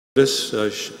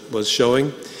was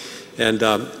showing. And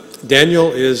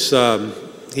Daniel is,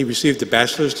 he received a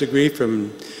bachelor's degree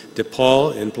from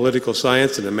DePaul in political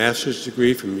science and a master's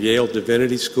degree from Yale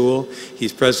Divinity School.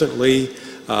 He's presently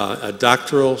a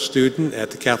doctoral student at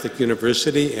the Catholic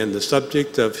University, and the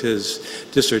subject of his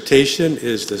dissertation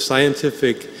is the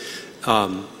scientific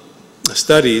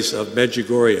studies of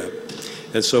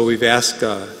Medjugorje. And so we've asked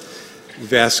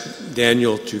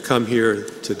Daniel to come here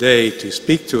today to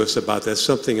speak to us about that,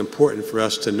 something important for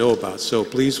us to know about. So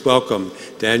please welcome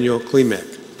Daniel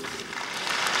Klimek.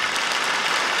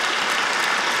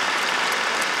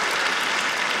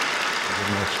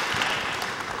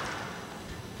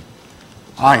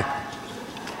 Hi.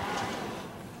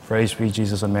 Praise be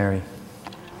Jesus and Mary.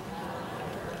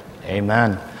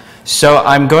 Amen. So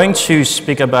I'm going to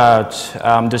speak about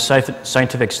the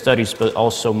scientific studies, but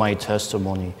also my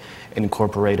testimony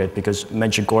incorporated, because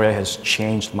Medjugorje has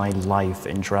changed my life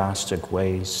in drastic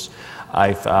ways.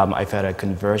 I've had a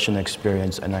conversion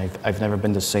experience, and I've never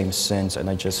been the same since, and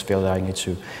I just feel that I need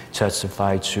to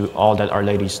testify to all that Our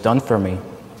Lady's done for me.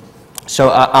 So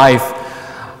I've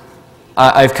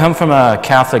come from a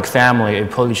Catholic family, a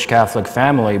Polish Catholic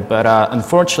family, but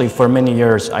unfortunately for many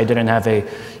years I didn't have a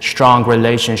strong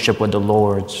relationship with the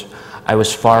Lord. I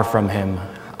was far from Him.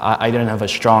 I didn't have a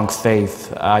strong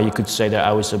faith. You could say that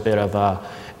I was a bit of a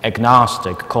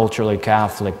agnostic, culturally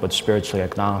Catholic, but spiritually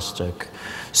agnostic.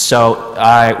 So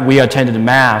we attended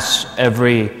Mass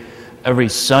every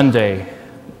Sunday,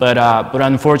 but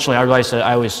unfortunately I realized that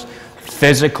I was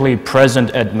physically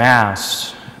present at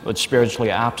Mass, but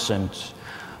spiritually absent.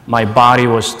 My body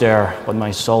was there, but my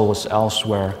soul was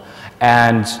elsewhere.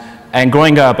 And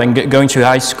growing up and going to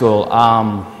high school,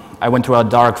 I went through a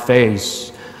dark phase.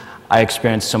 I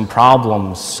experienced some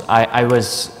problems. I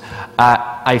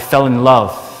fell in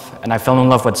love, and I fell in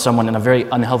love with someone in a very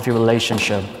unhealthy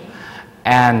relationship.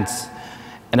 And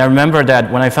I remember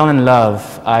that when I fell in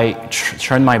love, I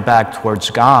turned my back towards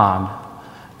God,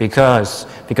 because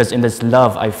in this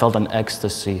love I felt an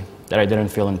ecstasy that I didn't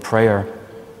feel in prayer.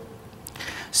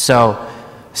 So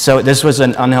this was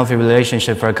an unhealthy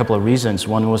relationship for a couple of reasons.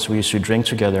 One was we used to drink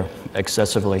together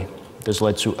excessively. This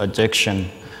led to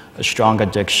addiction, a strong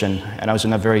addiction, and I was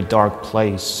in a very dark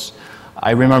place.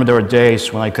 I remember there were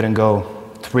days when I couldn't go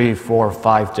 3, 4,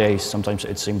 5 days, sometimes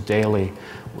it seemed daily,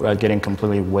 without getting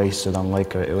completely wasted on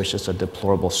liquor. It was just a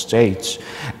deplorable state.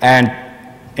 And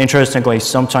interestingly,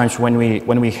 sometimes when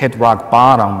we hit rock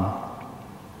bottom,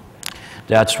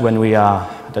 that's when we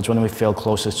feel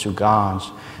closest to God,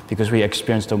 because we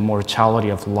experience the mortality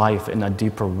of life in a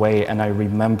deeper way. And I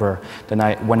remember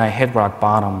that when I hit rock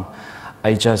bottom,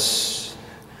 I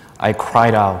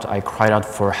cried out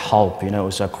for help. You know, it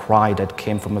was a cry that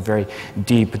came from a very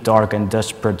deep, dark, and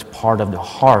desperate part of the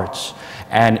heart.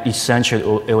 And essentially,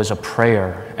 it was a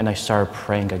prayer, and I started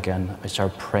praying again. I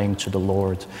started praying to the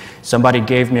Lord. Somebody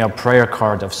gave me a prayer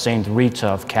card of Saint Rita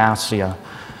of Cassia,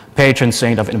 patron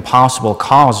saint of impossible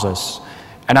causes.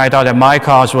 And I thought that my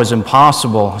cause was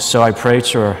impossible, so I prayed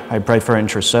to her. I prayed for her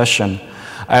intercession.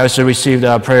 I also received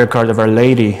a prayer card of Our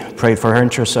Lady, prayed for her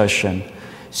intercession.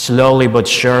 Slowly but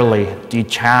surely,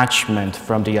 detachment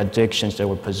from the addictions that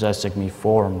were possessing me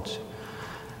formed,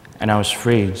 and I was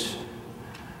freed.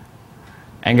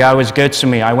 And God was good to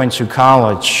me. I went to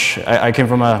college. I came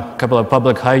from a couple of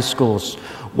public high schools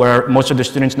where most of the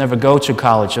students never go to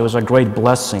college. It was a great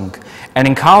blessing. And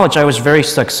in college, I was very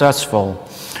successful.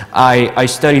 I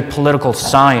studied political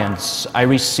science. I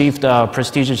received a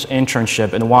prestigious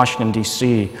internship in Washington,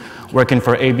 D.C., working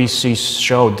for ABC's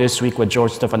show This Week with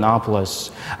George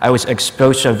Stephanopoulos. I was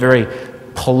exposed to a very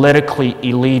politically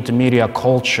elite media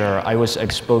culture. I was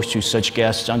exposed to such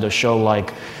guests on the show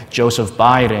like Joseph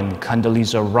Biden,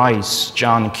 Condoleezza Rice,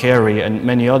 John Kerry, and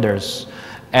many others.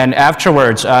 And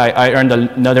afterwards, I earned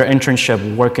another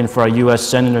internship working for a U.S.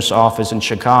 Senator's office in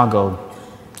Chicago,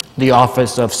 the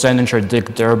office of Senator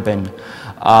Dick Durbin.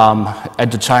 At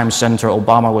the time, Senator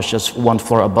Obama was just one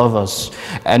floor above us.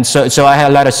 And so I had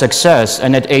a lot of success.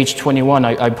 And at age 21,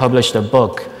 I published a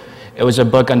book. It was a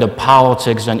book on the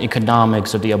politics and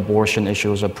economics of the abortion issue.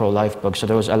 It was a pro-life book. So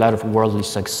there was a lot of worldly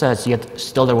success, yet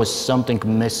still there was something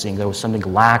missing. There was something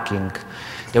lacking.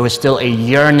 There was still a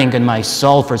yearning in my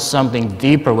soul for something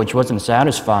deeper, which wasn't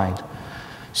satisfied.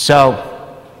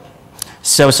 So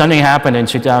something happened in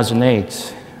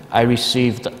 2008. I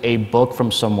received a book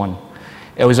from someone.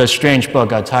 It was a strange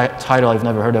book, a title I've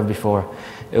never heard of before.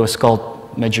 It was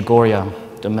called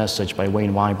Medjugorje, The Message by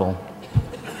Wayne Weibel.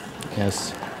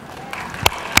 Yes.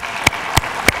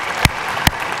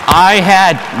 I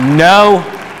had no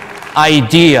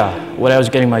idea what I was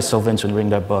getting myself into in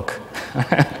reading that book.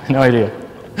 No idea.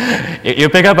 You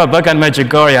pick up a book on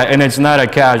Medjugorje and it's not a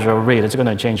casual read. It's going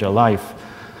to change your life.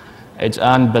 It's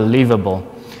unbelievable.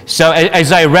 So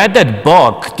as I read that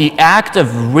book, the act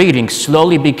of reading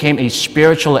slowly became a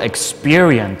spiritual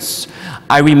experience.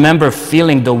 I remember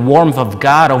feeling the warmth of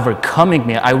God overcoming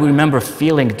me. I remember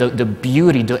feeling the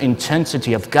beauty, the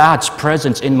intensity of God's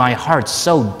presence in my heart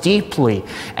so deeply.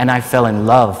 And I fell in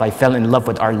love. I fell in love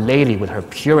with Our Lady, with her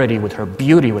purity, with her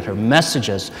beauty, with her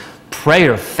messages,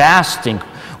 prayer, fasting,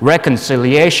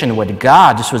 reconciliation with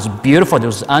God. This was beautiful.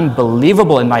 This was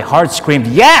unbelievable. And my heart screamed,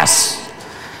 yes!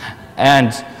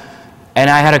 And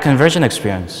I had a conversion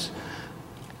experience.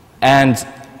 And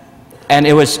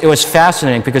it was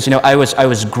fascinating because, you know, I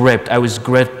was gripped. I was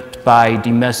gripped by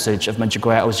the message of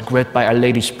Medjugorje. I was gripped by Our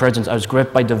Lady's presence. I was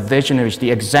gripped by the visionaries, the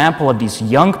example of these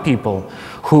young people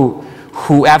who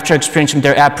after experiencing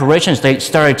their apparitions, they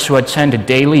started to attend the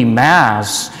daily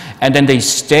Mass. And then they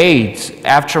stayed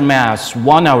after Mass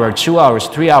 1 hour, 2 hours,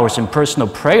 3 hours in personal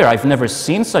prayer. I've never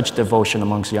seen such devotion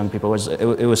amongst young people.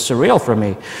 It was surreal for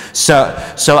me.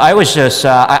 So I was just,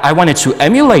 I wanted to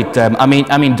emulate them. I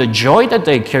mean, the joy that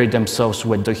they carried themselves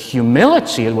with, the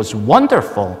humility, it was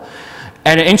wonderful.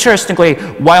 And interestingly,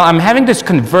 while I'm having this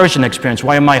conversion experience,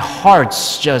 while my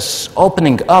heart's just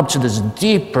opening up to this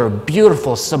deeper,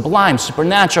 beautiful, sublime,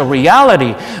 supernatural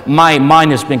reality, my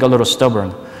mind is being a little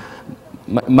stubborn.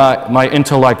 My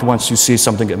intellect wants to see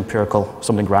something empirical,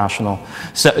 something rational.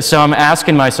 So I'm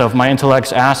asking myself, my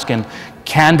intellect's asking,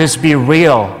 can this be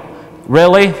real?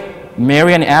 Really?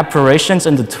 Marian apparitions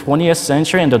in the 20th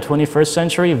century, in the 21st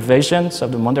century, visions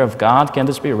of the Mother of God, can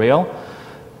this be real?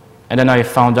 And then I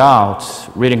found out,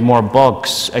 reading more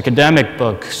books, academic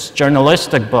books,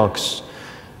 journalistic books,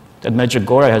 that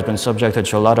Medjugorje has been subjected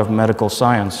to a lot of medical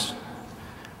science.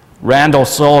 Randall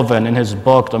Sullivan, in his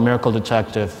book, The Miracle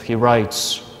Detective, he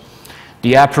writes,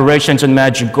 the apparitions in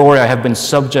Medjugorje have been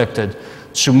subjected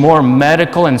to more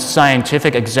medical and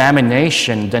scientific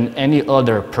examination than any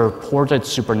other purported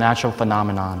supernatural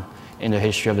phenomenon in the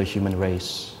history of the human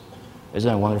race. Isn't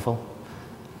that wonderful?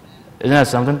 Isn't that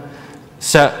something?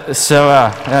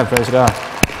 Yeah, praise God.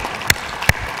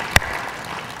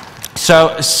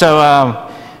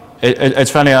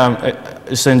 It's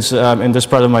funny, since in this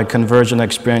part of my conversion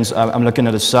experience, I'm looking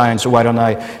at the science, why don't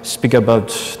I speak about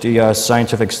the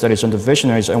scientific studies on the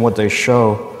visionaries and what they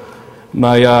show.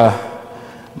 My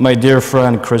dear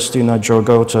friend Christina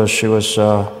Jorgota,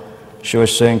 she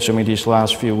was saying to me these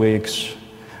last few weeks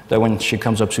that when she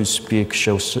comes up to speak,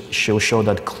 she'll show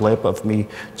that clip of me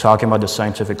talking about the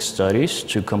scientific studies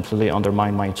to completely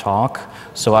undermine my talk,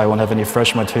 so I won't have any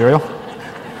fresh material.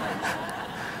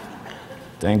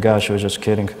 Thank God she was just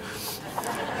kidding.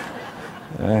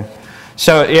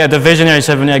 So yeah, the visionaries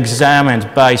have been examined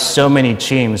by so many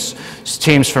teams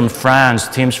from France,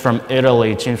 teams from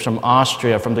Italy, teams from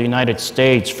Austria, from the United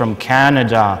States, from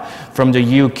Canada, from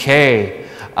the UK.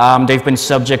 They've been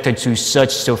subjected to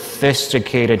such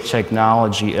sophisticated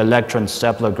technology,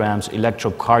 electroencephalograms,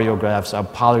 electrocardiographs,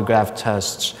 polygraph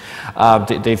tests.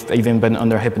 They've even been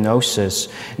under hypnosis.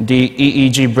 The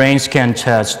EEG brain scan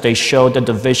tests, they show that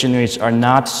the visionaries are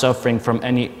not suffering from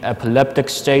any epileptic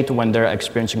state when they're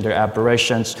experiencing their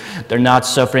apparitions. They're not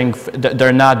suffering,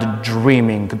 they're not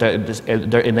dreaming.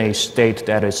 They're in a state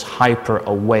that is hyper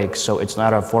awake. So it's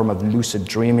not a form of lucid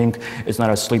dreaming. It's not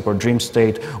a sleep or dream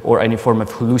state or any form of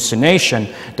hallucination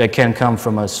that can come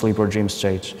from a sleep or dream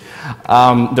state.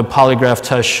 The polygraph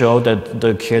tests show that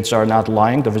the kids are not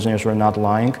lying, the visionaries were not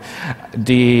lying.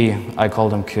 I call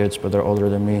them kids, but they're older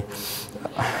than me.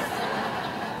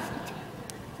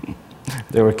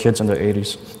 They were kids in the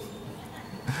 80s.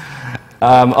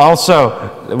 Also,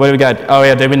 what do we got? Oh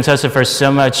yeah, they've been tested for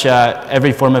so much,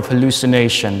 every form of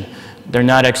hallucination. They're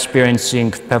not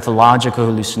experiencing pathological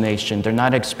hallucination. They're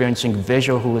not experiencing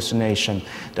visual hallucination.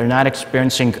 They're not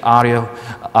experiencing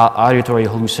auditory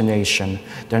hallucination.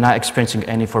 They're not experiencing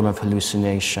any form of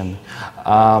hallucination.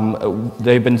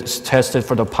 They've been tested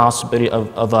for the possibility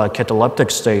of a cataleptic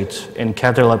state. In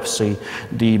catalepsy,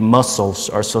 the muscles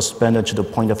are suspended to the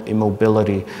point of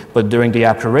immobility. But during the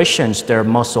apparitions, their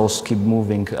muscles keep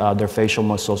moving, their facial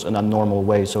muscles, in a normal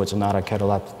way, so it's not a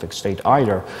cataleptic state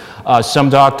either. Some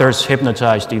doctors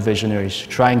hypnotize the visionaries,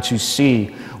 trying to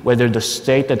see whether the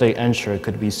state that they enter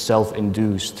could be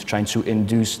self-induced, trying to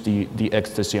induce the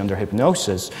ecstasy under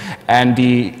hypnosis. And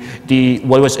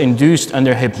what was induced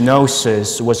under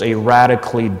hypnosis was a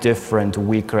radically different,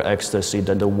 weaker ecstasy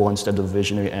than the ones that the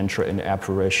visionary enter in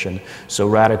apparition. So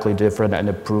radically different, and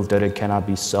it proved that it cannot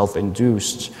be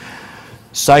self-induced.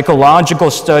 Psychological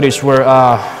studies were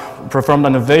performed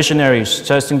on the visionaries,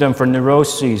 testing them for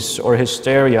neuroses or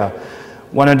hysteria.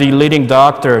 One of the leading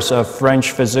doctors, a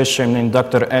French physician named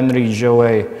Dr. Henri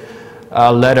Jouet,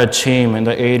 led a team in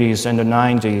the 80s and the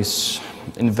 90s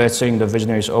investigating the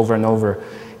visionaries over and over.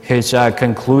 His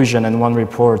conclusion in one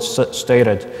report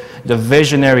stated, "The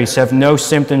visionaries have no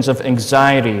symptoms of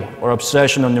anxiety or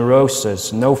obsessional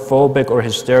neurosis, no phobic or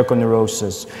hysterical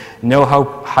neurosis, no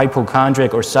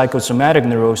hypochondriac or psychosomatic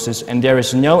neurosis, and there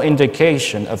is no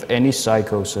indication of any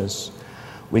psychosis."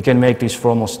 We can make these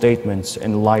formal statements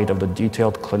in light of the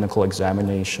detailed clinical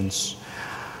examinations.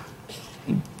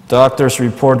 Doctor's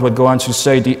report would go on to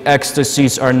say the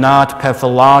ecstasies are not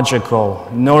pathological,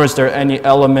 nor is there any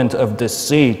element of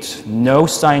deceit. No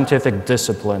scientific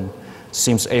discipline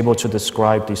seems able to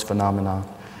describe these phenomena.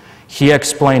 He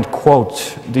explained,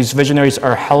 quote, "These visionaries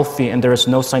are healthy and there is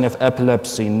no sign of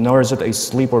epilepsy, nor is it a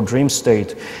sleep or dream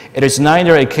state. It is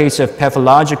neither a case of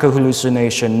pathological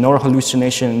hallucination nor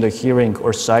hallucination in the hearing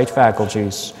or sight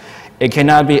faculties. It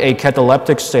cannot be a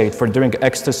cataleptic state, for during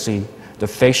ecstasy, the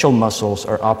facial muscles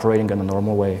are operating in a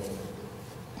normal way."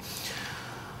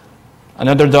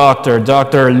 Another doctor,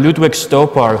 Dr. Ludwig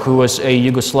Stopar, who was a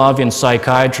Yugoslavian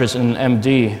psychiatrist and an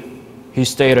MD, he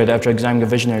stated after examining the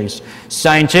visionaries,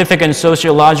 "Scientific and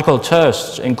sociological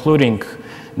tests, including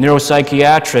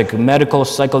neuropsychiatric, medical,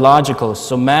 psychological,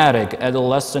 somatic,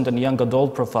 adolescent and young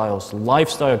adult profiles,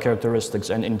 lifestyle characteristics,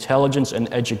 and intelligence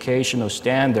and educational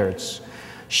standards,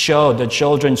 show that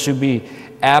children should be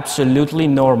absolutely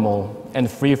normal and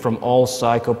free from all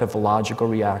psychopathological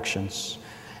reactions."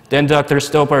 Then Dr.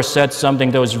 Stopar said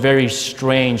something that was very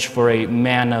strange for a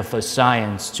man of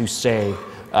science to say,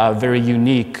 very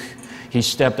unique. He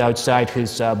stepped outside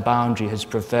his boundary, his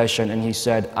profession, and he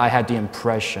said, "I had the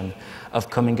impression of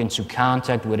coming into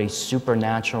contact with a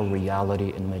supernatural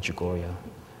reality in Medjugorje."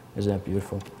 Isn't that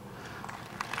beautiful?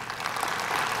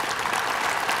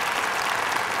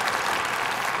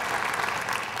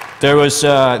 There was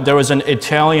an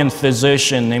Italian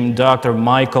physician named Dr.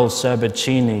 Michael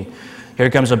Sabatini. Here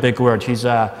comes a big word. He's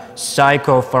a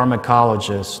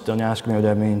psychopharmacologist. Don't ask me what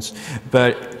that means.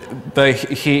 But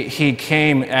he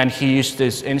came and he used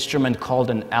this instrument called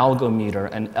an algometer.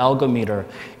 An algometer,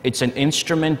 it's an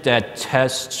instrument that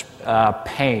tests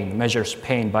pain, measures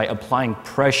pain by applying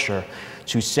pressure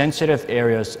to sensitive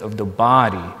areas of the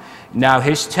body. Now,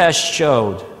 his test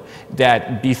showed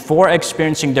that before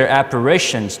experiencing their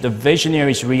apparitions, the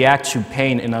visionaries react to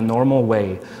pain in a normal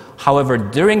way. However,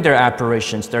 during their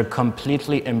apparitions, they're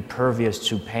completely impervious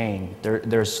to pain. They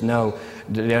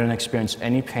don't experience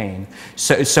any pain.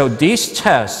 So these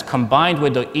tests, combined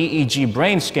with the EEG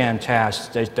brain scan tests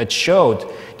that showed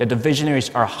that the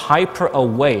visionaries are hyper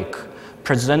awake,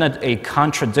 presented a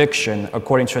contradiction,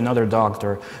 according to another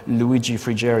doctor, Luigi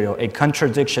Frigerio, a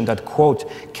contradiction that, quote,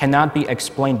 "cannot be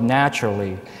explained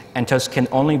naturally and thus can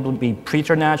only be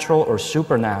preternatural or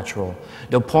supernatural."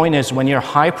 The point is, when you're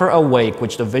hyper awake,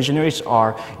 which the visionaries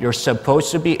are, you're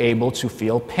supposed to be able to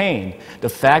feel pain. The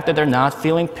fact that they're not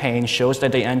feeling pain shows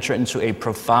that they enter into a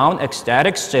profound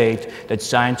ecstatic state that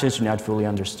scientists do not fully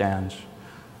understand.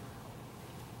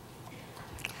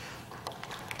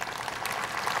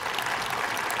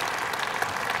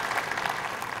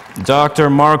 Dr.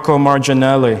 Marco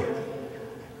Marginelli,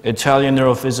 Italian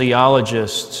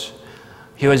neurophysiologist.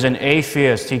 He was an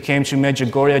atheist. He came to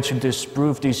Medjugorje to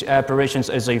disprove these apparitions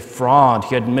as a fraud.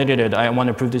 He admitted it. "I want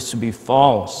to prove this to be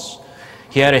false."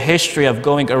 He had a history of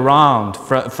going around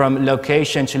from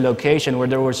location to location where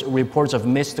there was reports of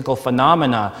mystical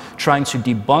phenomena, trying to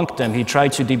debunk them. He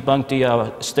tried to debunk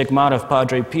the stigmata of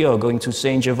Padre Pio, going to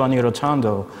St. Giovanni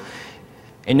Rotondo.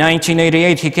 In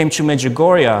 1988, he came to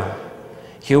Medjugorje.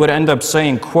 He would end up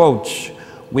saying, quote,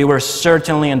 "We were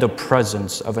certainly in the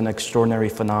presence of an extraordinary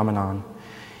phenomenon."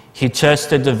 He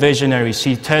tested the visionaries.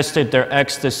 He tested their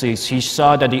ecstasies. He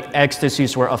saw that the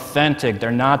ecstasies were authentic.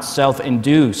 They're not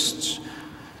self-induced.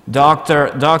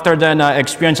 Doctor then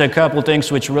experienced a couple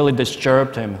things which really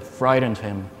disturbed him, frightened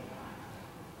him.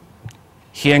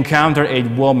 He encountered a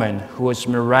woman who was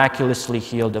miraculously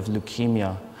healed of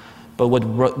leukemia. But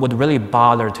what really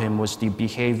bothered him was the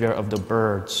behavior of the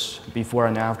birds before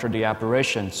and after the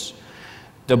apparitions.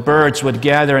 The birds would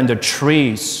gather in the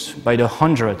trees by the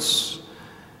hundreds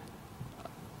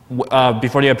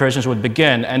before the apparitions would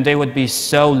begin, and they would be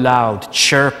so loud,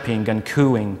 chirping and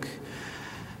cooing.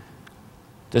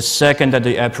 The second that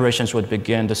the apparitions would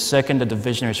begin, the second that the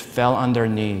visionaries fell on their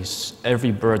knees,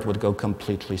 every bird would go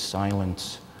completely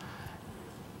silent.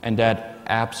 And that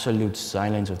absolute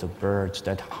silence of the birds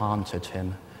that haunted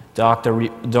him.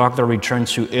 Doctor returned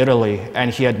to Italy,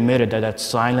 and he admitted that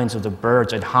silence of the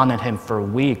birds had haunted him for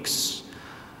weeks.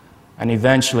 And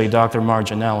eventually, Dr.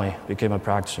 Marginelli became a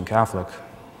practicing Catholic.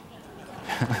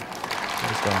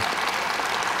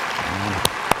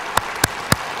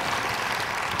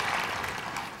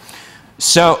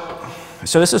 So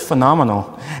this is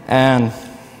phenomenal, and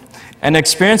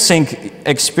experiencing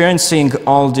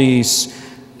all these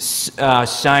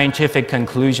scientific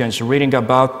conclusions, reading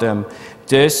about them,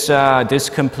 this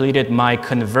completed my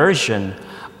conversion.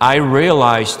 I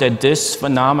realized that this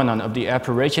phenomenon of the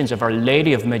apparitions of Our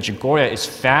Lady of Medjugorje is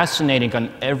fascinating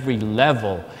on every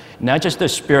level, not just the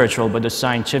spiritual, but the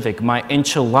scientific. My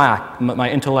intellect,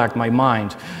 my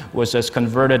mind was as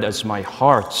converted as my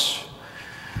heart.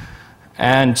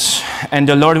 And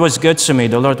the Lord was good to me.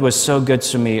 The Lord was so good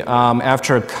to me.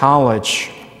 After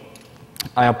college,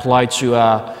 I applied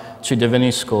to divinity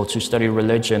school to study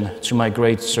religion. To my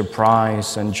great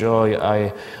surprise and joy,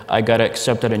 I got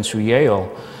accepted into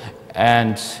Yale.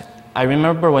 And I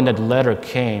remember when that letter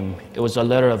came, it was a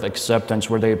letter of acceptance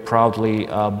where they proudly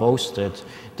boasted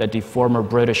that the former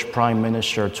British Prime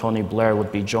Minister, Tony Blair,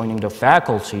 would be joining the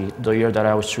faculty the year that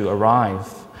I was to arrive.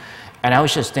 And I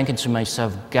was just thinking to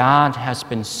myself, God has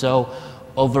been so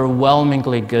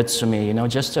overwhelmingly good to me. You know,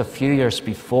 just a few years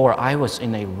before, I was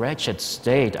in a wretched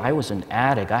state. I was an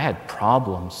addict. I had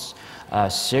problems,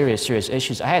 serious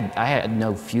issues. I had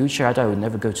no future. I thought I would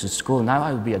never go to school. Now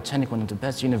I would be attending one of the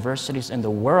best universities in the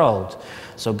world.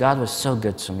 So God was so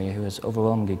good to me. He was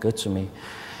overwhelmingly good to me.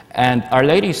 And Our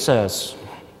Lady says,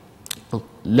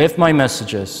 live my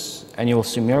messages and you will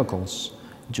see miracles.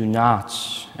 Do not,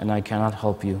 and I cannot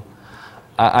help you.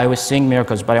 I was seeing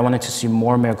miracles, but I wanted to see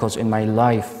more miracles in my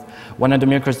life. One of the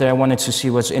miracles that I wanted to see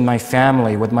was in my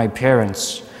family, with my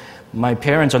parents. My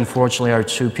parents, unfortunately, are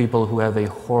two people who have a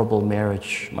horrible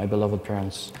marriage, my beloved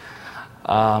parents.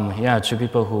 Yeah, two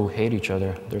people who hate each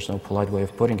other. There's no polite way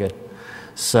of putting it.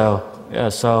 So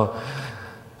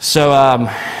a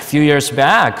few years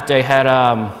back, they had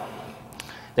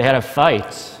a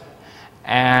fight,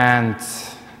 and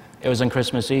it was on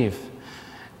Christmas Eve.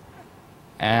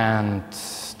 And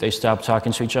they stopped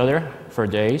talking to each other for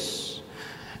days,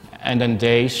 and then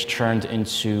days turned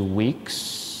into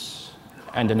weeks,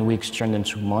 and then weeks turned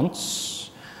into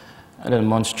months, and then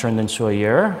months turned into a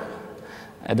year,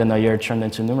 and then a year turned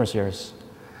into numerous years.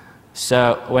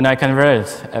 So when I converted,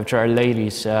 after Our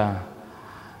Lady's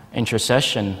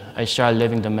intercession, I started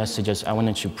living the messages. I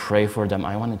wanted to pray for them.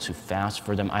 I wanted to fast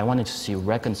for them. I wanted to see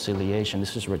reconciliation.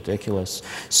 This is ridiculous.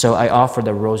 So I offered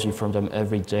a rosary for them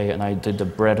every day, and I did the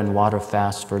bread and water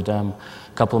fast for them.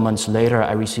 A couple of months later,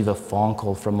 I received a phone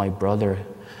call from my brother.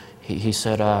 He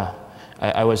said,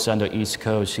 I was on the East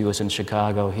Coast. He was in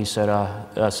Chicago. He said,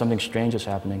 something strange is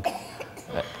happening.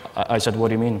 I said, what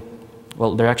do you mean?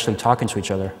 Well, they're actually talking to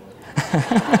each other.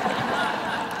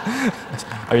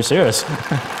 Are you serious?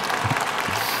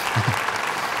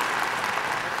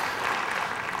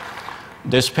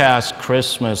 This past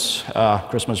Christmas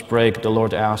break, the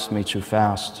Lord asked me to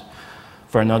fast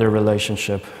for another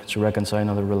relationship, to reconcile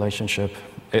another relationship.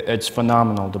 It's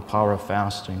phenomenal, the power of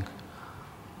fasting.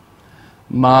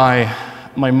 My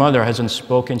mother hasn't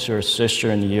spoken to her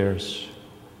sister in years.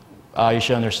 You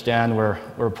should understand,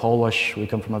 we're Polish. We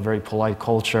come from a very polite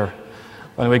culture.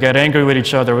 When we get angry with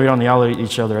each other, we don't yell at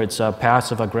each other. It's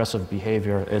passive-aggressive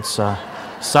behavior. It's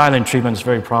silent treatment is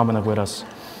very prominent with us.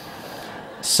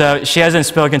 So she hasn't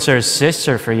spoken to her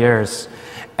sister for years.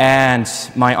 And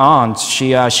my aunt,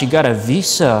 she got a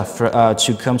visa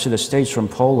to come to the States from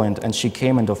Poland, and she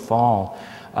came in the fall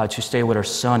to stay with her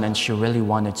son, and she really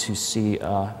wanted to see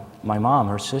my mom,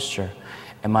 her sister,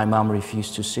 and my mom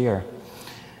refused to see her.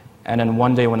 And then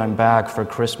one day when I'm back for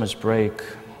Christmas break,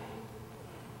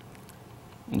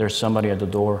 there's somebody at the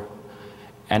door,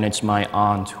 and it's my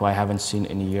aunt, who I haven't seen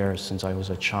in years, since I was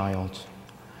a child.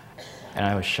 And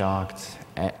I was shocked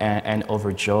and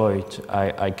overjoyed.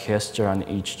 I kissed her on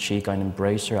each cheek, I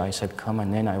embraced her, I said, come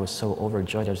on in. I was so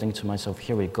overjoyed. I was thinking to myself,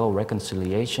 here we go,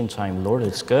 reconciliation time. Lord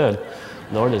is good.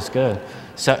 Lord is good.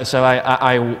 So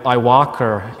I walk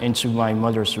her into my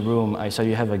mother's room. I said,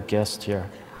 you have a guest here,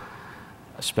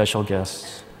 a special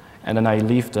guest. And then I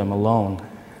leave them alone.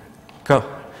 A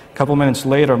couple minutes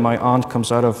later, my aunt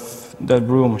comes out of that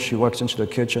room. She walks into the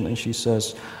kitchen and she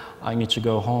says, I need to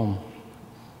go home.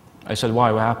 I said,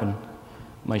 why? What happened?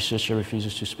 My sister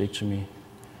refuses to speak to me.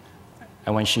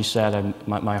 And when she said that,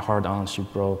 my heart honestly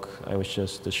broke. I was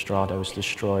just distraught. I was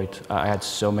destroyed. I had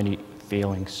so many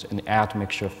feelings, an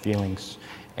admixture of feelings,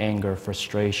 anger,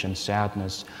 frustration,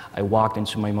 sadness. I walked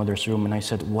into my mother's room and I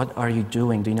said, what are you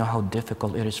doing? Do you know how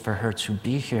difficult it is for her to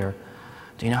be here?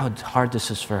 Do you know how hard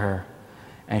this is for her?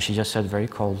 And she just said very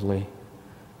coldly,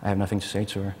 I have nothing to say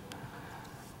to her.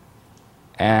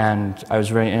 And I was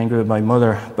very angry with my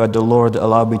mother, but the Lord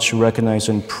allowed me to recognize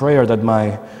in prayer that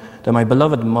my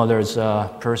beloved mother is a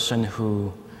person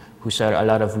who who's had a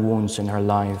lot of wounds in her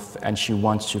life, and she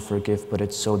wants to forgive, but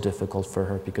it's so difficult for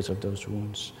her because of those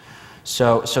wounds.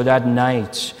 So that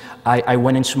night, I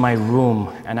went into my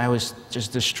room, and I was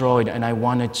just destroyed, and I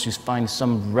wanted to find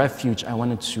some refuge. I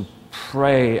wanted to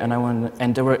pray, and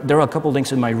there were a couple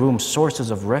things in my room, sources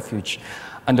of refuge.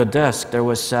 On the desk, there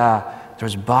was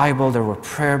Bible, there were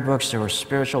prayer books, there were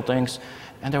spiritual things,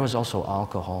 and there was also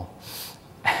alcohol.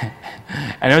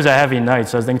 And it was a heavy night,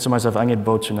 so I was thinking to myself, I need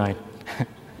both tonight.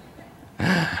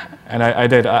 And I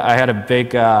did. I had a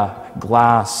big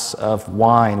glass of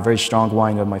wine, very strong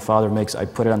wine that my father makes. I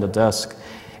put it on the desk,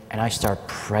 and I start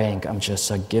praying. I'm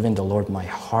just giving the Lord my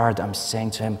heart. I'm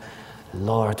saying to him,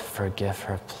 Lord, forgive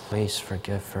her. Please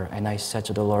forgive her. And I said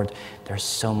to the Lord, there's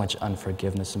so much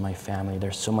unforgiveness in my family.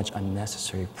 There's so much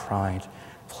unnecessary pride.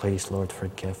 Please, Lord,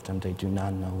 forgive them. They do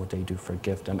not know what they do.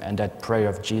 Forgive them. And that prayer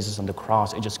of Jesus on the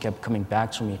cross, it just kept coming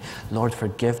back to me. Lord,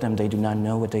 forgive them. They do not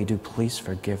know what they do. Please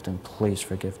forgive them. Please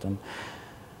forgive them.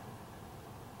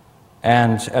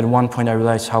 And at one point, I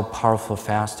realized how powerful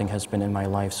fasting has been in my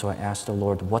life. So I asked the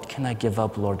Lord, what can I give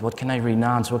up, Lord? What can I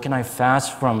renounce? What can I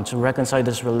fast from to reconcile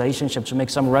this relationship, to make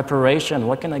some reparation?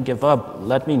 What can I give up?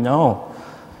 Let me know.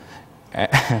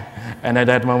 And at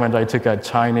that moment, I took a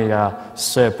tiny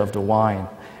sip of the wine.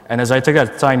 And as I took a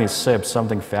tiny sip,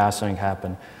 something fascinating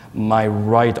happened. My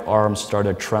right arm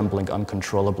started trembling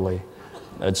uncontrollably.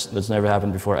 That's never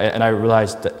happened before. And I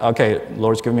realized that, okay,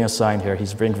 Lord's giving me a sign here.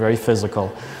 He's being very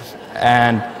physical.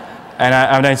 And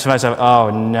I'm thinking to myself, oh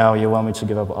no, you want me to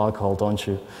give up alcohol, don't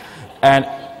you? And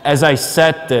as I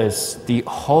said this, the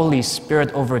Holy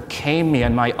Spirit overcame me,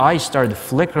 and my eyes started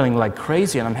flickering like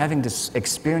crazy, and I'm having this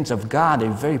experience of God, a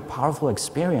very powerful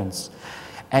experience.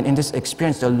 And in this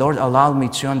experience, the Lord allowed me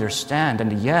to understand,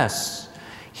 and yes,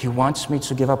 He wants me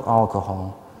to give up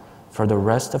alcohol for the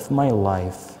rest of my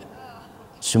life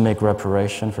to make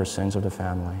reparation for sins of the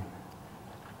family.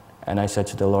 And I said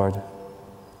to the Lord,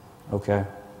 okay,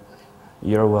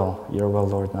 your will,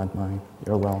 Lord, not mine,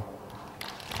 your will.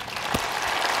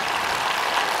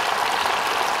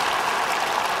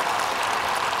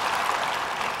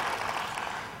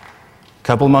 A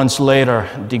couple months later,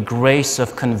 the grace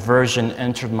of conversion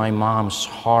entered my mom's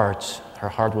heart. Her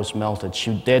heart was melted.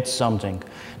 She did something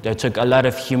that took a lot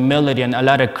of humility and a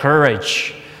lot of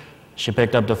courage. She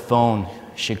picked up the phone.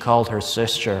 She called her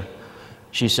sister.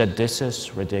 She said, this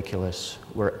is ridiculous.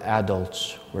 We're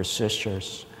adults. We're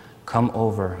sisters. Come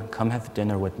over. Come have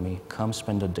dinner with me. Come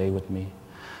spend the day with me.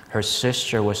 Her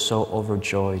sister was so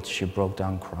overjoyed, she broke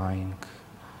down crying.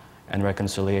 And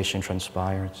reconciliation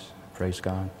transpired. Praise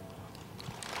God.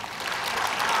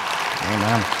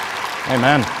 Amen.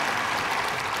 Amen.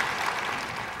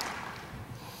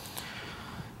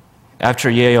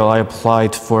 After Yale, I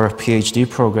applied for PhD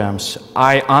programs.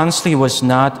 I honestly was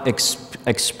not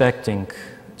expecting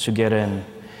to get in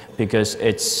because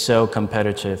it's so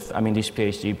competitive. I mean, these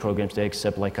PhD programs, they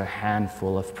accept like a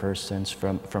handful of persons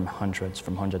from hundreds.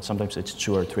 Sometimes it's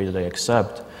 2 or 3 that they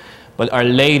accept. But Our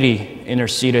Lady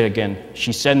interceded again.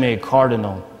 She sent me a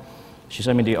cardinal. She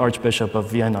sent me the Archbishop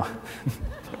of Vienna.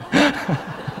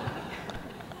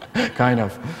 Kind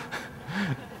of.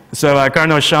 So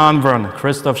Cardinal Schönbrunn,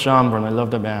 Christoph Schönbrunn, I love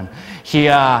the man. He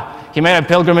made a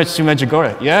pilgrimage to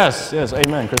Medjugorje. Yes,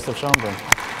 amen, Christoph Schönbrunn.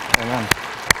 Amen.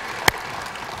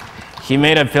 He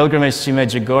made a pilgrimage to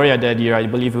Medjugorje that year. I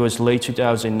believe it was late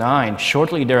 2009.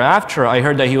 Shortly thereafter, I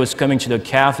heard that he was coming to the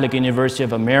Catholic University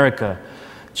of America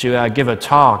to give a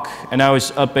talk. And I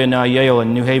was up in Yale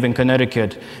in New Haven,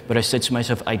 Connecticut. But I said to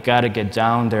myself, I gotta get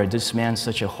down there. This man's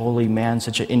such a holy man,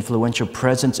 such an influential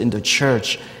presence in the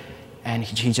church. And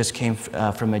he just came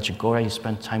from Medjugorje. He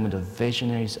spent time with the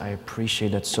visionaries. I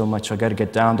appreciate that so much. So I got to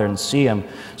get down there and see him.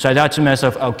 So I thought to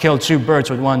myself, I'll kill 2 birds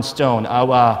with 1 stone.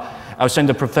 I'll send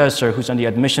the professor who's on the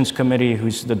admissions committee,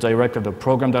 who's the director of the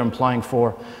program that I'm applying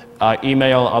for,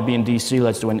 email. I'll be in DC.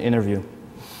 Let's do an interview.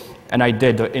 And I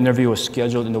did. The interview was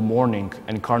scheduled in the morning,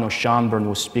 and Cardinal Schönbrunn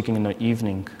was speaking in the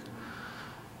evening.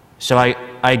 So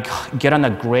I get on a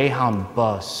Greyhound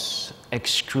bus.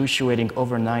 Excruciating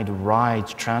overnight ride,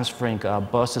 transferring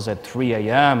buses at 3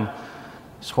 a.m.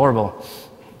 It's horrible.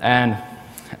 And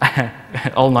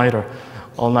all-nighter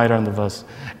on the bus.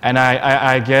 And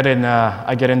I get in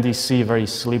DC very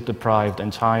sleep-deprived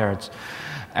and tired.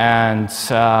 And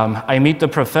I meet the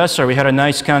professor. We had a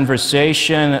nice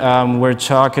conversation. We're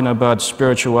talking about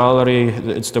spirituality.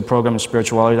 It's the program of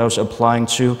spirituality that I was applying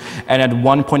to. And at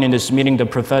one point in this meeting, the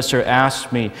professor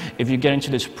asked me, if you get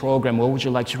into this program, what would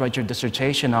you like to write your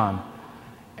dissertation on?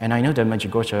 And I knew that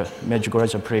Medjugorje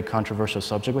is a pretty controversial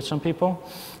subject with some people,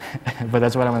 but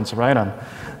that's what I wanted to write on.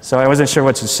 So I wasn't sure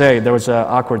what to say. There was an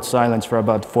awkward silence for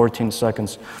about 14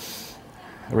 seconds.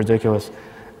 ridiculous.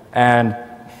 And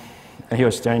he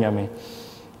was staring at me.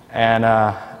 And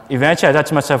eventually I thought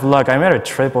to myself, look, I made a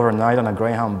trip overnight on a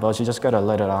Greyhound bus. You just got to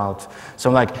let it out. So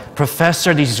I'm like,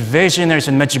 Professor, these visionaries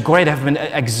in Medjugorje have been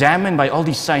examined by all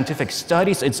these scientific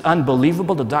studies. It's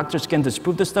unbelievable. The doctors can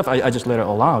disprove this stuff. I just let it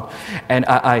all out. And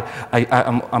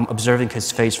I'm observing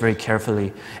his face very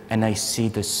carefully. And I see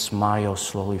this smile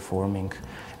slowly forming.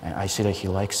 And I see that he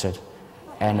likes it.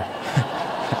 And,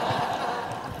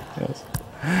 yes.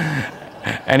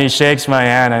 And he shakes my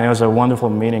hand, and it was a wonderful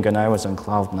meeting, and I was on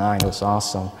cloud 9. It was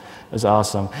awesome. It was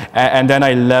awesome. And then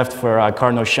I left for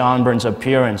Cardinal Schonborn's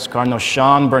appearance. Cardinal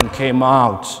Schonborn came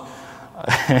out.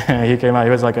 He came out. He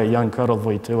was like a young cuddle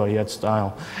boy, too. He had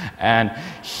style. And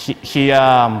he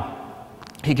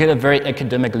gave a very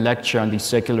academic lecture on the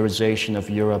secularization of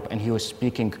Europe, and he was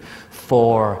speaking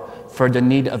for the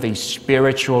need of a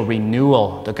spiritual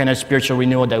renewal, the kind of spiritual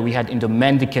renewal that we had in the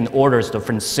Mendicant orders, the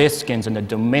Franciscans and the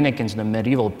Dominicans in the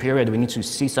medieval period. We need to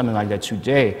see something like that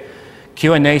today.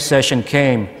 Q&A session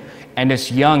came, and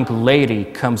this young lady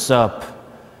comes up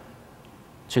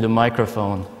to the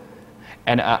microphone.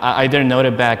 And I didn't know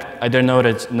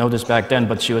this back then,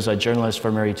 but she was a journalist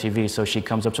for Mary TV, so she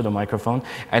comes up to the microphone,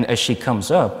 and as she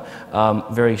comes up,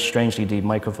 very strangely, the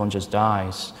microphone just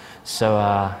dies.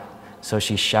 So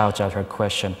she shouts out her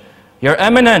question. Your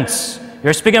Eminence,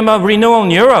 you're speaking about renewal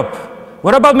in Europe.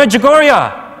 What about Medjugorje?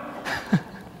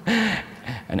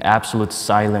 An absolute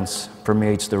silence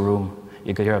permeates the room.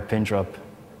 You could hear a pin drop.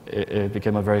 It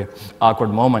became a very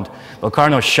awkward moment. But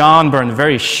Cardinal Schonborn,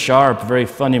 very sharp, very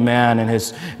funny man, in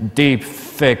his deep,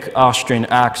 thick Austrian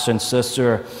accent, says to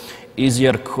her,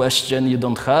 easier question you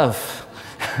don't have.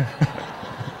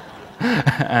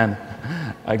 And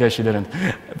I guess she didn't.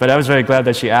 But I was very glad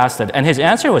that she asked it. And his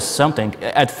answer was something.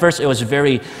 At first, it was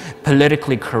very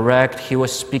politically correct. He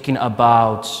was speaking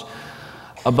about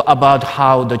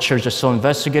how the church is still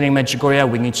investigating Medjugorje.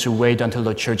 We need to wait until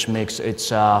the church makes its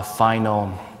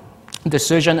final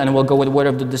decision, and we'll go with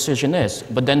whatever the decision is.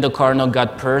 But then the cardinal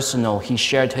got personal. He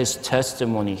shared his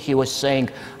testimony. He was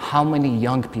saying how many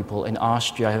young people in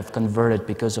Austria have converted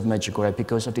because of Medjugorje,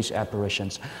 because of these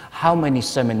apparitions. How many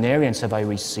seminarians have I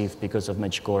received because of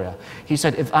Medjugorje? He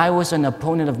said, if I was an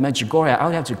opponent of Medjugorje, I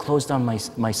would have to close down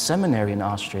my seminary in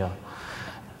Austria.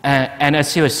 And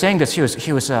as he was saying this, his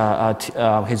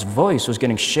voice was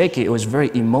getting shaky. It was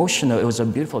very emotional. It was a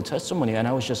beautiful testimony, and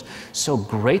I was just so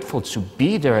grateful to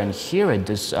be there and hear it.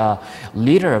 This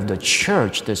leader of the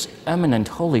church, this eminent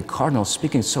holy cardinal,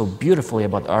 speaking so beautifully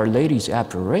about Our Lady's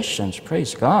apparitions.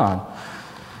 Praise God.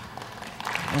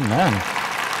 Amen.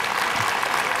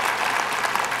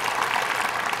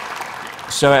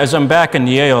 So as I'm back in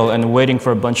Yale and waiting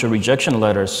for a bunch of rejection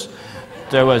letters,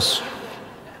 there was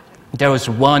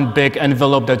one big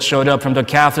envelope that showed up from the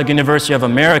Catholic University of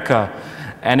America,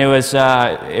 and it was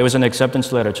an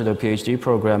acceptance letter to the PhD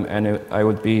program, and I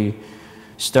would be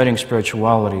studying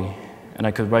spirituality, and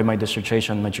I could write my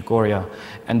dissertation on Medjugorje.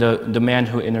 And the man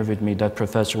who interviewed me, that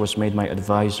professor, was made my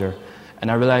advisor, and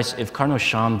I realized if Cardinal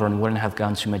Schonborn wouldn't have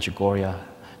gone to Medjugorje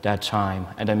that time,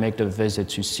 and I make the visit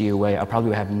to CUA, I probably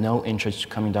would have no interest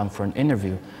coming down for an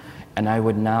interview, and I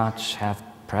would not have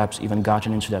perhaps even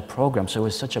gotten into that program. So it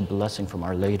was such a blessing from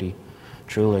Our Lady,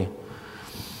 truly.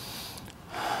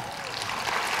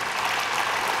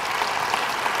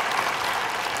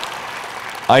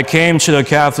 I came to the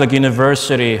Catholic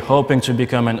University hoping to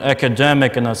become an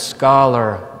academic and a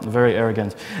scholar, very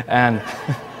arrogant, and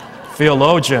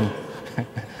theologian,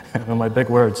 my big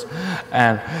words,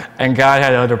 and God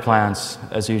had other plans,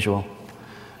 as usual.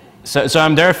 So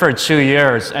I'm there for 2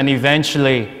 years, and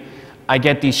eventually I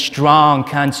get these strong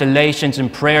consolations in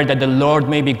prayer that the Lord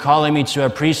may be calling me to a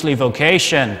priestly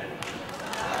vocation.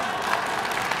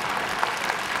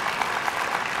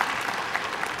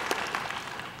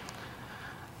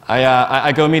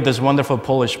 I go meet this wonderful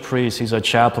Polish priest. He's a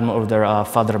chaplain over there,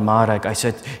 Father Marek.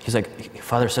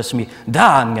 Father says to me,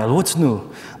 Daniel, what's new?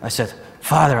 I said,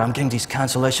 Father, I'm getting these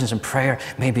consolations in prayer.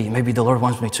 Maybe the Lord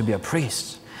wants me to be a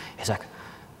priest. He's like,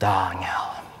 Daniel,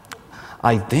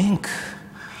 I think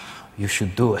you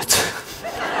should do it.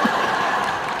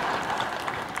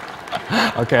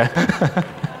 Okay.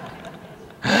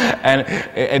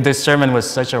 And this sermon was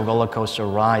such a roller coaster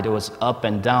ride. It was up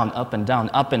and down, up and down,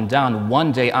 up and down.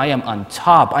 One day I am on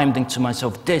top. I am thinking to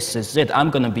myself, this is it. I'm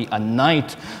going to be a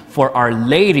knight for Our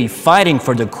Lady, fighting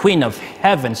for the Queen of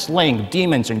Heaven, slaying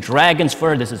demons and dragons for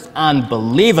her. This is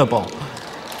unbelievable.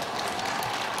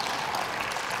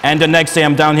 And the next day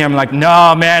I'm down here, I'm like,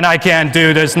 no, man, I can't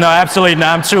do this. No, absolutely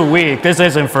not. I'm too weak. This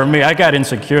isn't for me. I got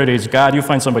insecurities. God, you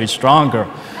find somebody stronger.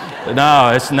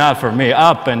 No, it's not for me.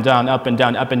 Up and down, up and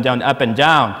down, up and down, up and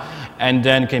down. And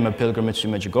then came a pilgrimage to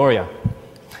Medjugorje.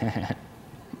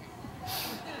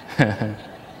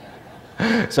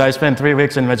 So I spent 3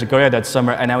 weeks in Medjugorje that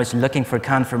summer, and I was looking for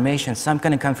confirmation, some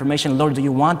kind of confirmation. Lord, do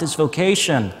you want this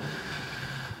vocation?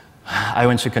 I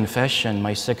went to confession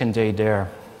my second day there.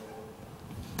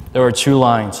 There were 2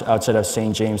 lines outside of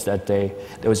St. James that day.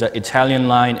 There was an Italian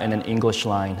line and an English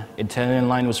line. Italian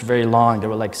line was very long. There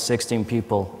were like 16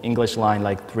 people. English line,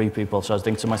 like 3 people. So I was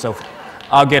thinking to myself,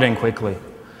 I'll get in quickly.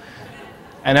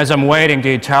 And as I'm waiting,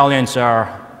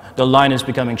 the line is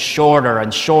becoming shorter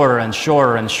and shorter and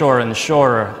shorter and shorter and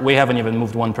shorter. We haven't even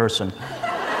moved 1 person.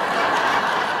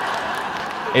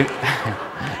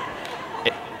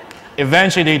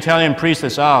 Eventually, the Italian priest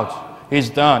is out. He's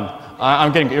done.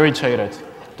 I'm getting irritated.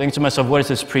 Thinking to myself, what is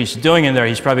this priest doing in there?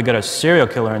 He's probably got a serial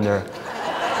killer in there.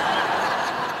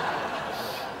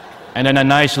 And then a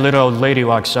nice little old lady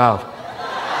walks out.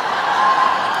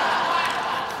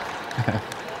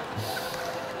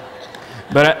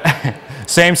 But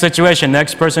same situation,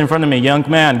 next person in front of me, young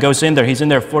man, goes in there. He's in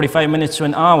there 45 minutes to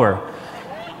an hour.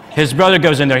 His brother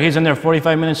goes in there. He's in there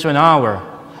 45 minutes to an hour.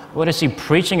 What is he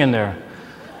preaching in there?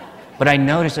 But I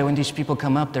noticed that when these people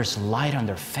come up, there's light on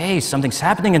their face. Something's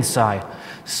happening inside.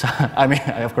 So, I mean,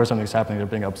 of course something's happening. They're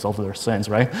being absolved of their sins,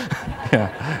 right?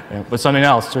 Yeah, but something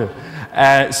else too.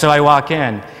 So I walk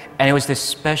in, and it was this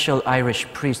special Irish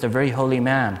priest, a very holy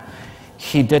man.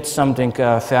 He did something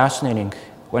fascinating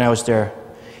when I was there.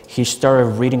 He started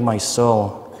reading my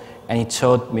soul, and he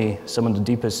told me some of the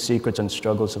deepest secrets and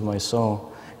struggles of my soul.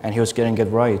 And he was getting it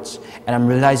right. And I'm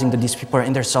realizing that these people are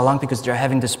in there so long because they're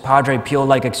having this Padre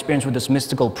Pio-like experience with this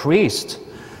mystical priest.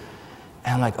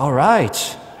 And I'm like, all right,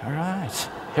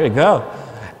 here we go.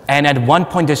 And at one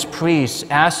point, this priest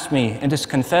asked me in this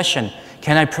confession,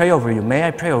 can I pray over you? May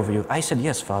I pray over you? I said,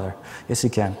 yes, Father. Yes, you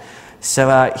can.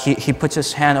 So he puts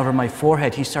his hand over my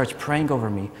forehead. He starts praying over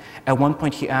me. At one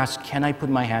point, he asked, can I put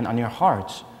my hand on your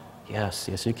heart? Yes,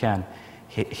 you can.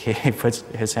 He puts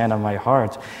his hand on my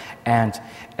heart. And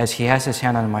as he has his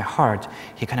hand on my heart,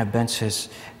 he kind of bends his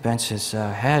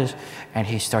head, and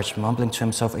he starts mumbling to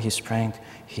himself. He's praying.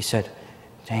 He said,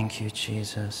 thank you,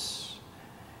 Jesus.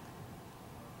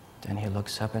 Then he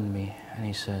looks up at me, and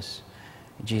he says,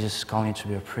 Jesus is calling you to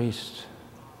be a priest.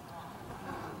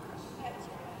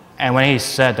 And when he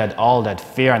said that, all that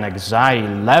fear and anxiety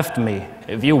left me.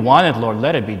 If you want it, Lord,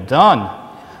 let it be done.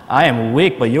 I am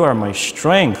weak, but you are my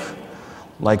strength.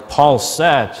 Like Paul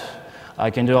said,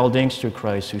 I can do all things through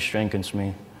Christ who strengthens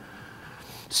me.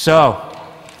 So,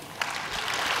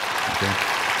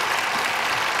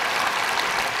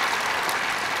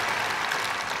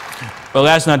 well,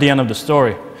 that's not the end of the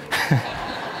story.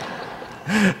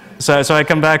 So I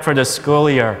come back for the school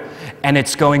year, and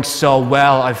it's going so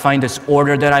well. I find this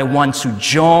order that I want to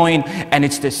join, and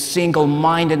it's this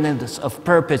single-mindedness of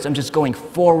purpose. I'm just going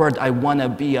forward. I want to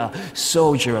be a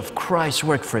soldier of Christ,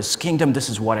 work for His kingdom. This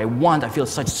is what I want. I feel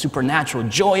such supernatural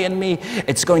joy in me.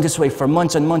 It's going this way for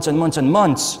months and months and months and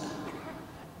months.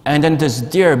 And then this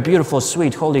dear, beautiful,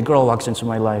 sweet, holy girl walks into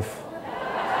my life.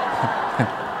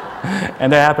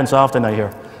 And that happens often, I hear,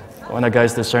 when a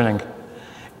guy's discerning.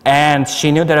 And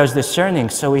she knew that I was discerning,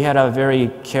 so we had a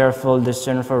very careful,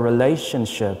 discernful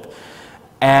relationship.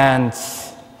 And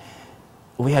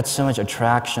we had so much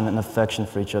attraction and affection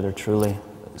for each other, truly.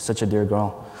 Such a dear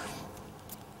girl.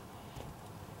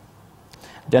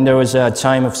 Then there was a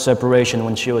time of separation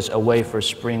when she was away for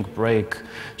spring break.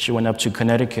 She went up to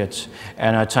Connecticut,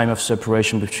 and a time of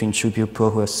separation between 2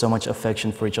 people who have so much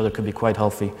affection for each other could be quite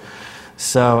healthy.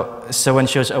 So when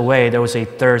she was away, there was a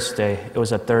Thursday. It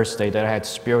was a Thursday that I had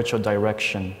spiritual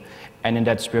direction. And in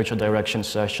that spiritual direction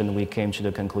session, we came to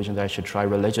the conclusion that I should try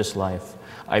religious life.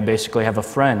 I basically have a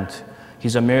friend.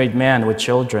 He's a married man with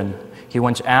children. He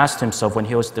once asked himself when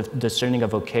he was discerning a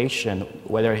vocation,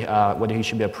 whether he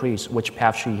should be a priest, which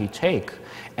path should he take?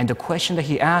 And the question that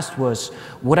he asked was,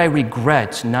 would I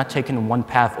regret not taking one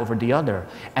path over the other?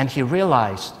 And he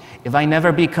realized, if I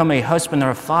never become a husband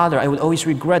or a father, I would always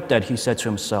regret that, he said to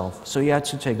himself. So he had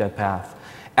to take that path.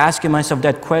 Asking myself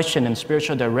that question in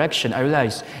spiritual direction, I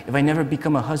realized if I never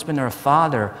become a husband or a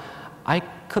father, I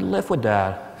could live with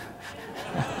that.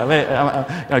 I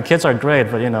mean, kids are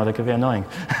great, but they could be annoying.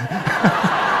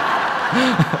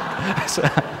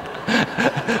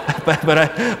 But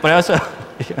I also,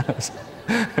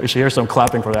 we should hear some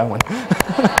clapping for that one.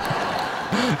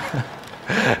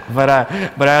 But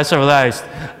I also realized,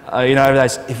 I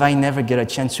realized if I never get a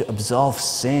chance to absolve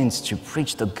sins, to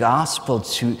preach the gospel,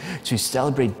 to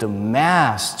celebrate the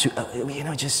Mass, to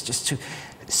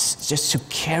just to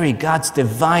carry God's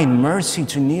divine mercy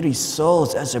to needy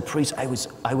souls as a priest,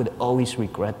 I would always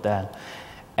regret that.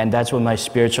 And that's when my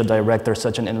spiritual director,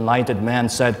 such an enlightened man,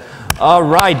 said, "All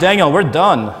right, Daniel, we're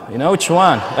done. You know which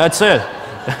one? That's it.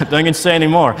 Don't even say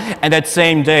anymore." And that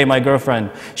same day, my girlfriend,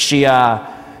 she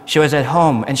was at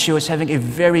home and she was having a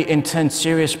very intense,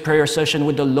 serious prayer session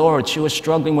with the Lord. She was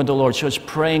struggling with the Lord. She was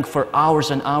praying for hours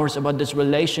and hours about this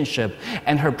relationship.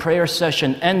 And her prayer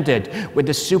session ended with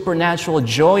this supernatural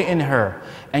joy in her.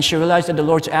 And she realized that the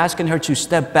Lord's asking her to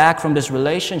step back from this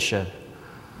relationship.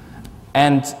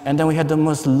 And then we had the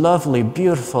most lovely,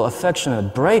 beautiful,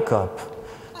 affectionate breakup.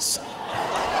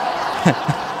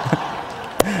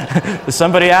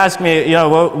 Somebody asked me, you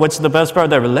know, what's the best part of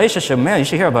that relationship? Man, you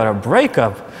should hear about our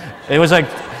breakup. It was like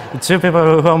two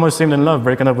people who almost seemed in love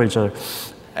breaking up with each other.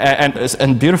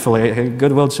 And beautifully,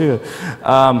 goodwill too.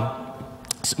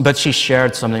 But she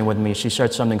shared something with me. She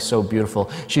shared something so beautiful.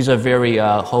 She's a very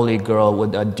holy girl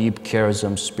with a deep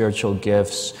charism, spiritual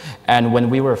gifts. And when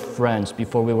we were friends,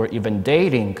 before we were even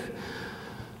dating,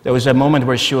 there was a moment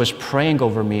where she was praying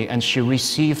over me and she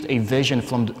received a vision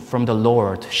from the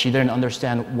Lord. She didn't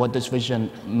understand what this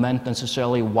vision meant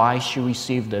necessarily, why she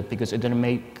received it, because it didn't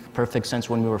make perfect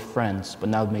sense when we were friends, but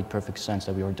now it made perfect sense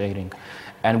that we were dating.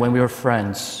 And when we were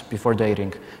friends, before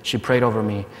dating, she prayed over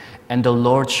me, and the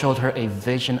Lord showed her a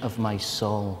vision of my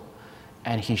soul,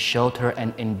 and He showed her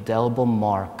an indelible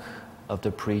mark of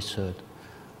the priesthood,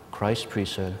 Christ's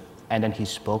priesthood, and then He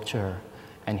spoke to her,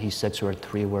 and He said to her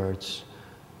 3 words: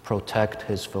 protect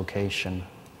His vocation.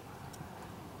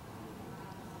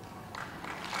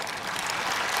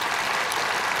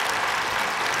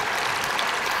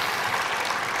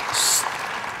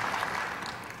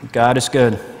 God is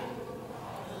good.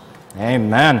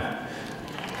 Amen.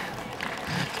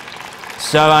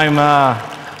 So I'm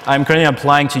currently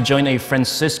applying to join a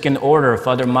Franciscan order,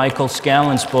 Father Michael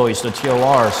Scanlon's boys, the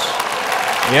TORs.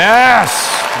 Yes!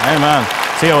 Amen.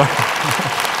 TOR.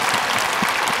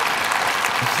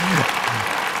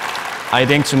 I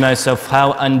think to myself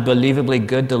how unbelievably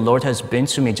good the Lord has been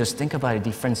to me. Just think about it,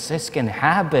 the Franciscan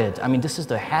habit. I mean, this is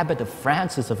the habit of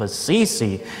Francis of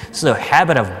Assisi. This is the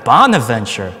habit of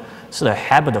Bonaventure. This is the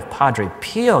habit of Padre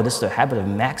Pio. This is the habit of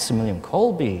Maximilian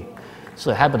Kolbe. This is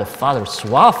the habit of Father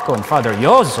Swafko and Father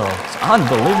Yozo. It's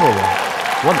unbelievable.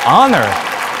 What honor.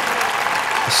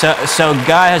 So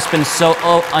God has been so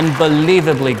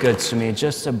unbelievably good to me.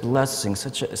 Just a blessing,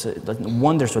 such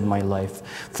wonders with my life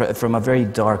from a very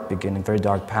dark beginning, very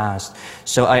dark past.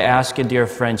 So I ask you, dear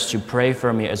friends, to pray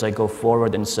for me as I go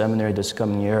forward in seminary this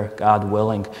coming year, God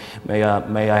willing. May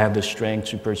I have the strength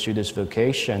to pursue this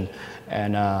vocation.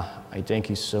 And I thank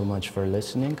you so much for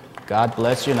listening. God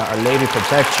bless you, and Our Lady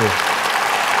protect you.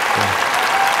 Yeah.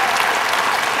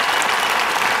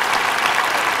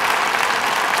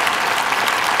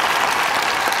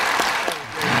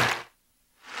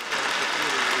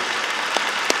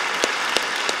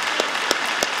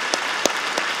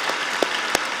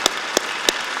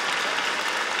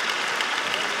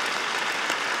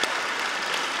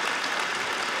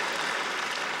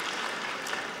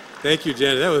 Thank you,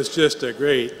 Janet. That was just a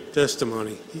great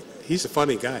testimony. He's a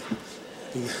funny guy.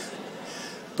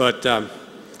 But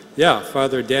yeah,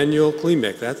 Father Daniel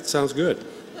Klimek, that sounds good.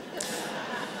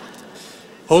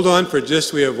 Hold on for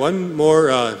just, we have one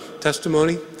more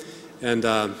testimony, and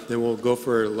then we'll go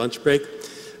for a lunch break.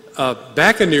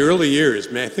 Back in the early years,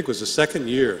 I think it was the second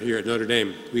year here at Notre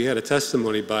Dame, we had a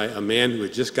testimony by a man who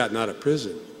had just gotten out of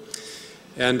prison.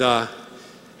 And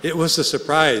it was a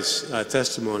surprise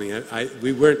testimony.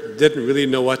 We didn't really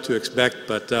know what to expect,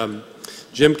 but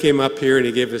Jim came up here and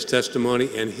he gave his testimony,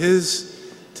 and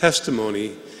his testimony,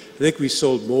 I think we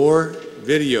sold more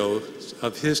videos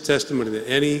of his testimony than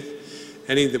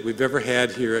any that we've ever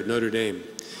had here at Notre Dame.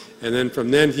 And then from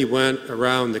then he went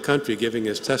around the country giving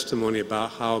his testimony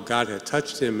about how God had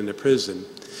touched him in the prison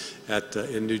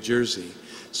in New Jersey.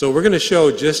 So we're going to show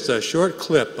just a short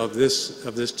clip of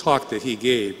this talk that he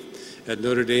gave at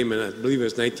Notre Dame, and I believe it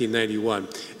was 1991.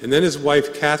 And then his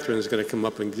wife, Catherine, is going to come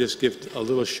up and just give a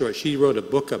little short. She wrote a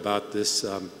book about this,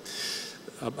 and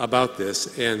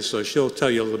so she'll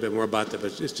tell you a little bit more about that,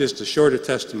 but it's just a shorter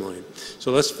testimony.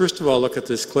 So let's first of all look at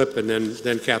this clip, and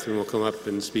then Catherine will come up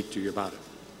and speak to you about it.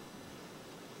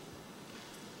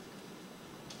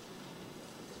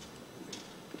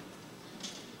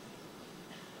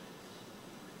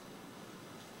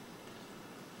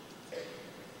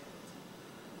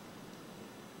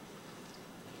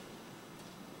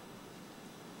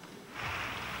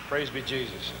 Praise be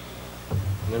Jesus.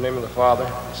 In the name of the Father,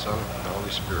 the Son, and the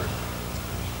Holy Spirit.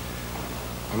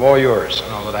 I'm all yours, and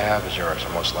all that I have is yours, O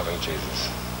most loving Jesus,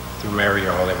 through Mary,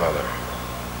 your Holy Mother.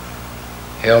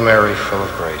 Hail Mary, full of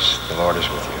grace, the Lord is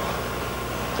with you.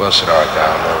 Blessed art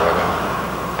thou among women,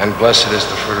 and blessed is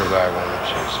the fruit of thy womb,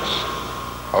 Jesus.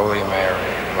 Holy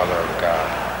Mary, Mother of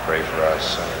God, pray for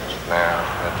us sinners, now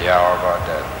and at the hour of our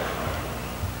death.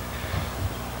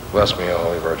 Bless me, O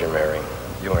Holy Virgin Mary,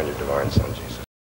 you and your divine Son, Jesus.